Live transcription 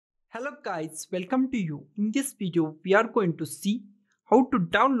Hello guys, welcome to you. In this video, we are going to see how to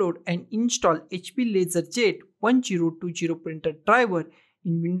download and install HP LaserJet 1020 printer driver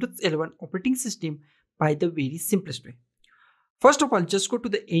in Windows 11 operating system by the very simplest way. First of all, just go to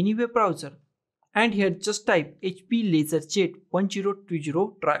the any web browser and here just type HP LaserJet 1020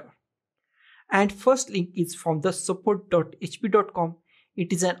 driver. And first link is from the support.hp.com.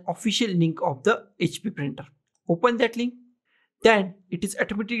 It is an official link of the HP printer. Open that link. Then it is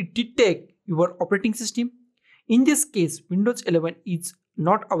automatically detect your operating system. In this case, Windows 11 is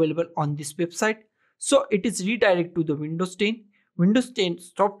not available on this website, so it is redirect to the Windows 10. Windows 10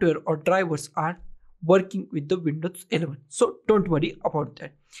 software or drivers are working with the Windows 11, so don't worry about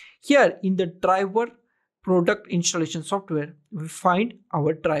that. Here in the driver product installation software, we find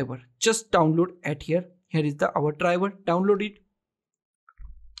our driver. Just download at here. Here is our driver. Download it.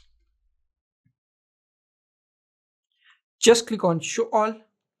 Just click on show all,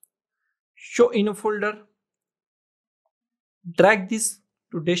 show in a folder, drag this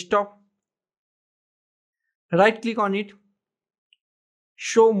to desktop, right click on it,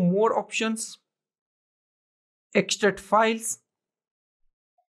 show more options, extract files,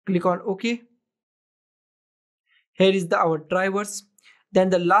 click on OK. Here is our drivers. Then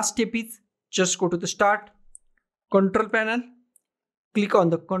the last step is just go to the start, control panel, click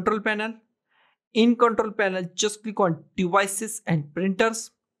on the control panel. In control panel, just click on devices and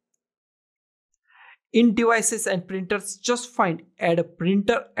printers. In devices and printers, just find add a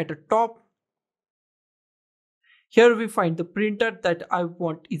printer at the top. Here we find the printer that I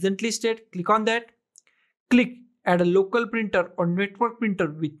want isn't listed. Click on that. Click add a local printer or network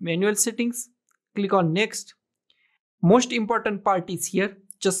printer with manual settings. Click on next. Most important part is here.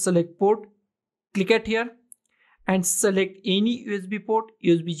 Just select port. Click at here. And select any USB port,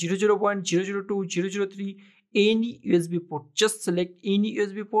 USB 001, 002, 003, any USB port. Just select any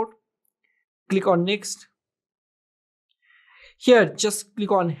USB port. Click on next. Here, just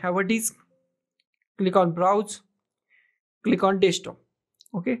click on have a disk. Click on browse. Click on desktop.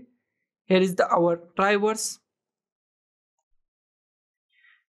 Okay. Here is our drivers.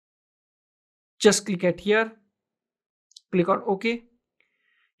 Just click at here. Click on OK.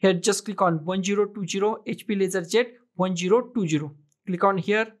 Here just click on 1020 HP LaserJet 1020. Click on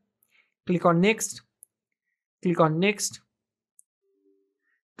here. Click on next. Click on next.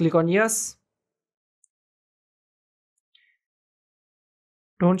 Click on yes.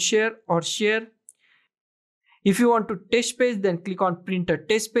 Don't share or share. If you want to test page, then click on printer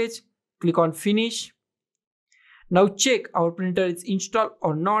test page. Click on finish. Now check our printer is installed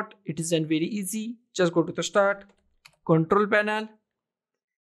or not. It is done very easy. Just go to the start, control panel,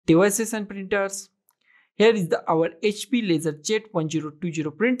 devices and printers. Here is our HP LaserJet 1020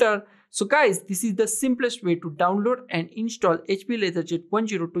 printer. So guys, this is the simplest way to download and install HP LaserJet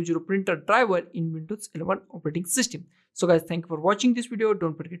 1020 printer driver in Windows 11 operating system. So guys, thank you for watching this video.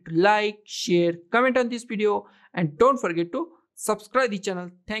 Don't forget to like, share, comment on this video, and don't forget to subscribe the channel.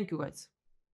 Thank you guys.